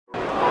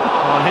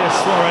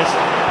Suarez.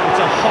 It's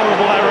a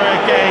horrible error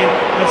again,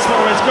 and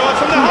Suarez got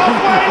from the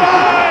halfway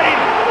line.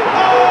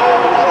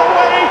 Oh, what a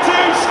way to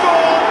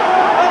score!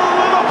 A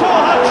Liverpool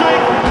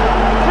hat-trick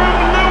from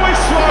Luis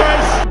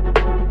Suarez.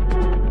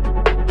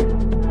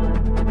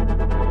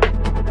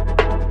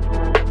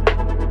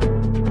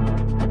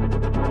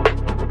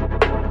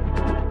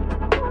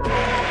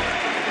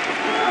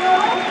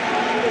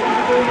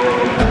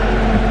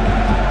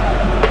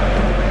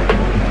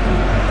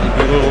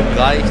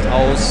 Reicht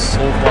aus,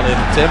 Hofmann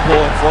im Tempo,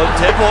 im vollen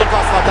Tempo. Und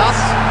was war das?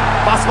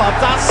 Was war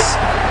das?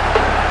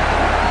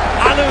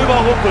 Alle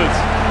überrumpelt.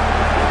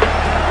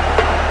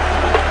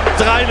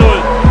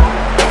 3-0.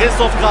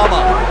 Christoph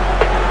Kramer.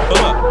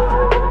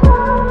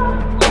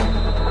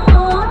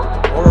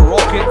 Or a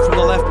rocket from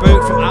the left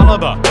boot from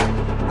Alaba.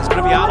 It's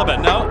going to be Alaba.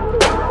 No.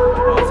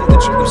 I think they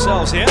tricked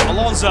themselves here.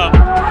 Alonso. Oh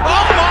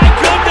my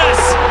goodness!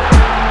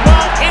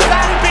 Well, if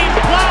that had been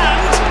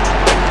planned,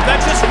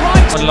 they're just right.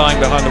 One line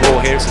behind the wall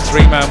here. It's a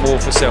three-man wall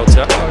for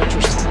Celta. Oh,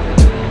 interesting.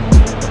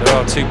 There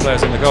are two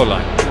players on the goal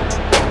line.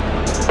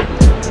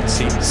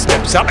 Messi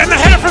steps up, and the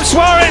header from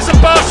Suarez, and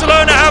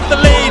Barcelona have the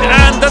lead.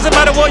 And doesn't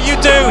matter what you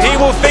do, he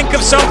will think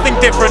of something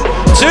different.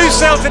 Two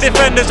Celta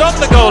defenders on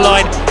the goal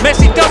line.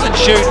 Messi doesn't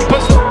shoot. He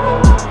puts.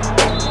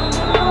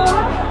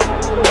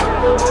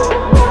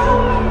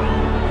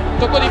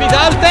 Tocco di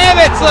Vidal,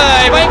 Tevez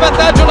e va in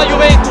vantaggio la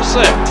Juventus.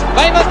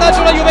 Va in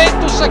vantaggio la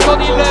Juventus con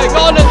il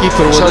gol.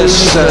 Keeper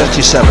was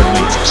 37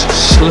 metres.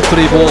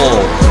 Slippery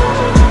ball.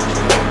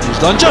 He's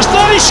done just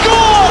that. He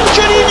scored!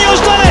 Juninho's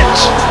done it!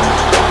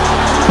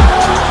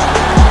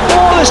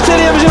 Oh, the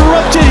stadium's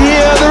erupted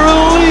here. The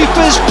relief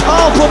is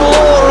palpable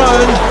all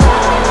around.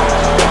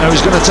 Now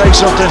he's going to take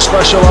something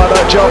special out of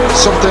that job.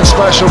 Something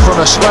special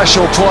from a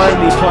special player.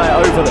 Player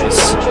over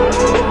this.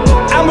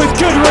 And with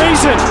good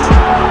reason.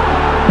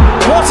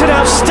 What an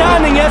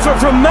outstanding effort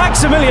from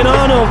Maximilian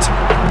Arnold.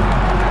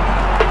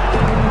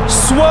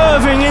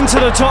 Swerving into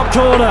the top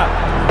corner.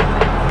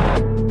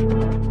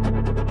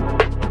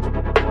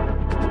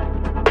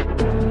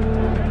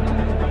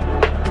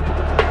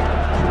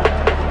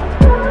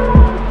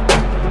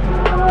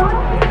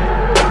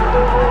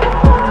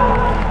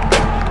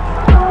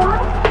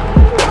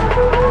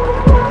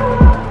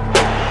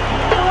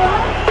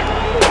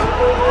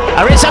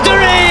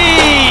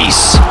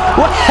 Arisaduri's!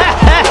 Well,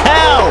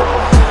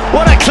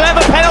 what a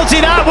clever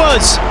penalty that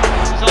was!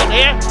 It's on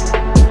here.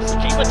 What's the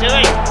keeper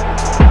doing?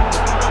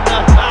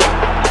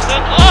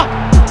 Oh!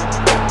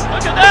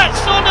 Look at that!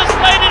 Saunders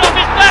played it off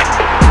his back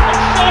and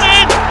shot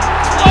in!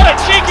 What a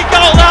cheeky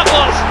goal that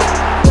was!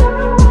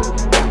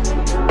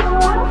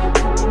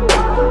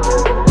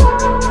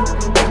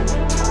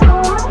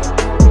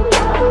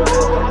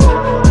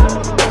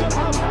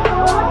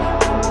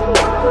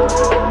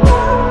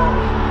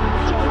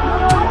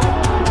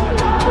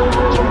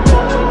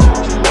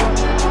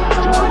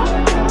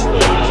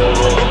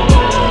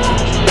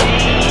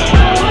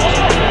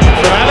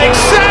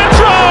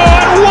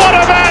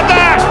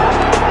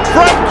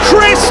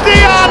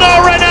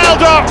 Cristiano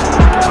Ronaldo!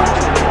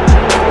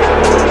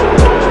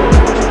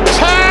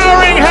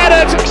 Towering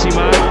header!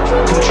 Maximo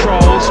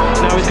controls,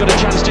 now he's got a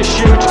chance to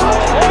shoot.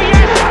 Oh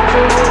yes!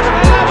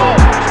 Level!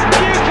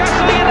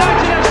 Newcastle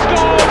United have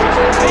scored!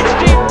 It's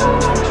deep!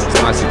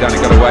 It's nicely done, he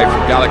got away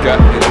from Gallagher.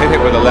 He hit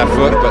it with the left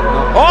foot, but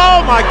not.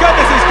 Oh my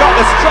goodness, he's got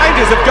the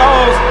strangest of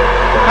goals!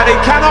 And he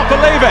cannot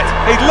believe it!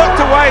 He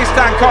looked away,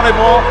 Stan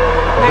Collymore.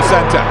 The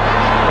centre.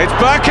 It's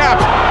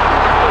Bergkamp!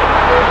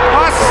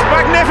 That's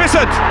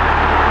magnificent!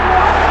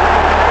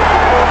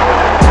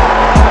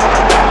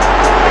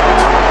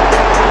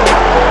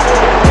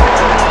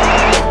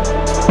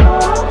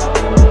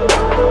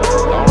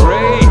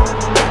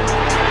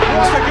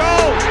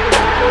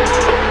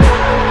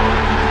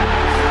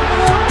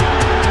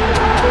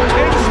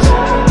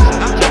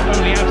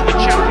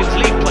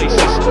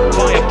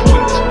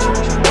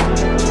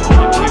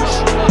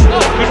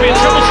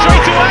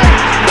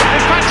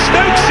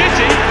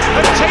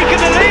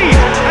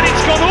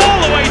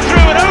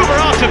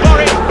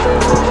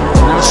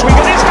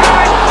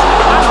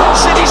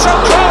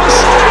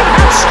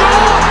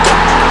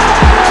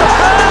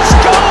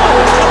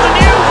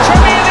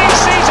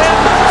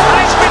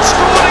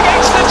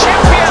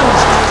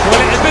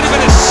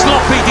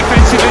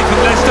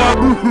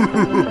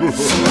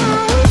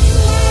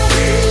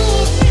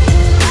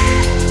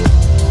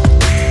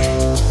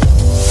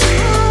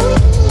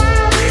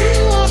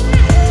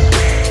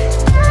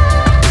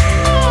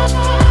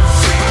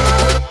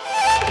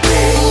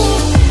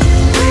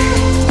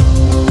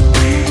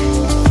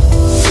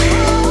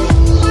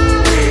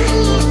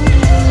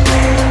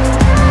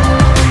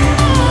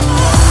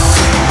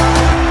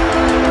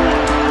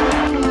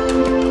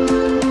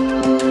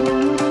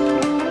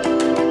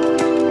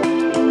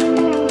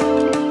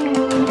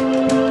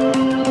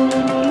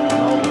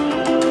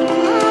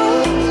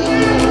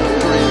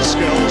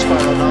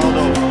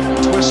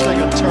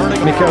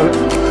 Mikel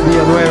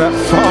Villanueva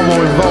far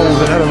more involved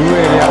and had a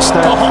really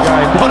outstanding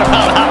game. What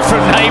about that from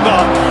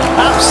Neymar?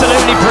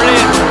 Absolutely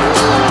brilliant.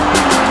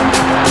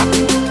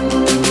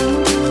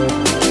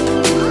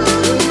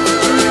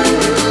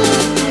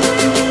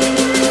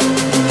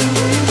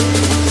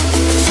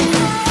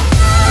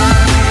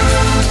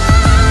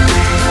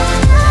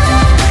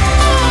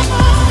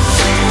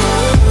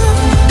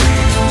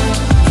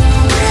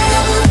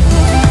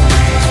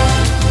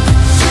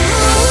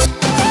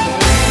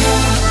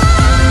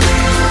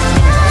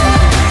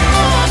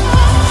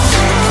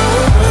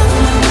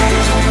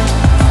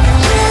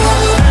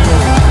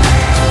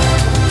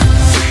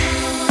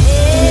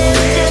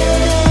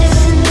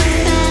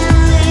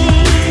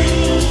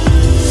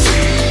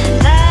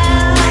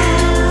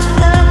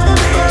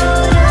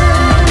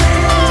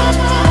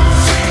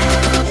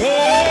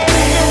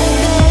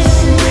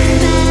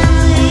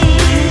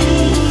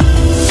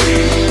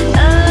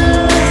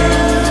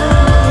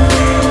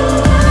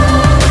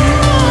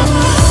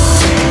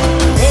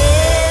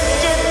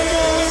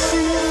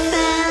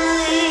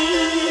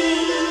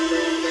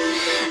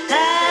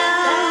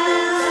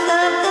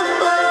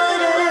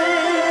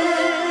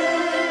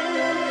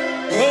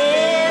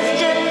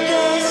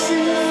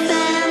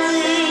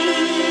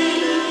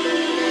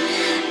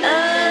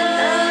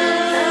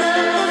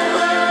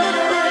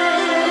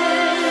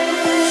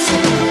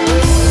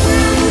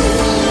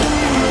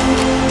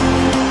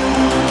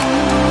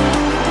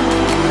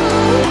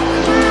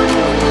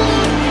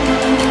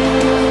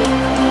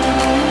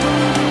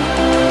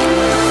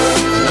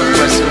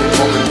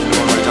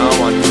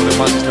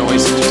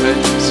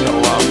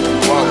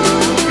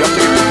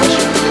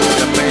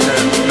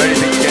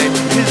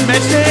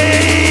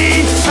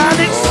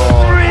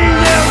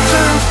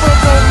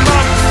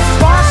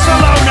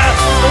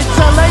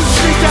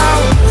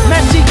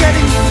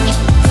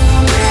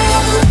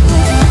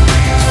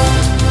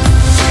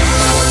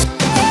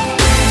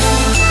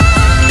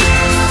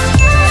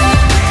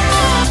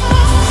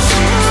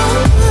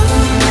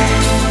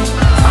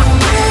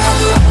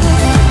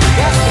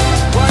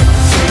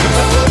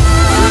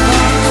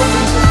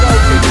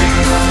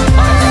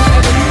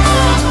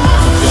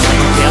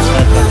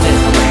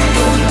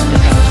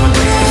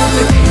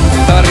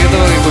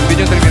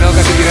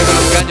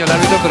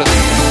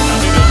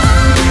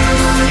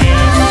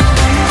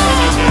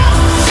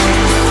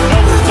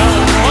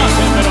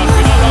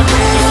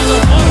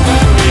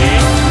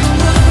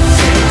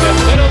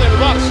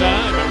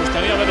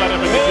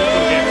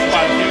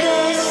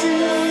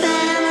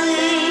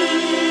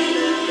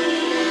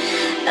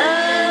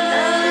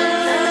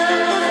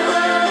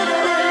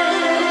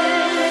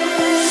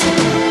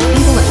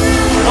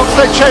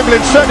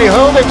 Chamberlain certainly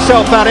hurled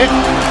himself at it.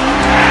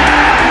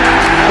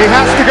 He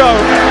has to go.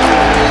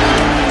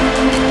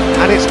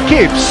 And it's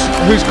Gibbs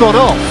who's gone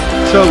off.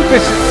 So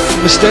this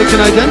mistaken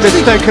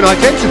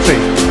identity.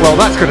 Well,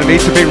 that's going to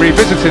need to be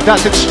revisited.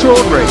 That's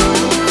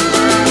extraordinary.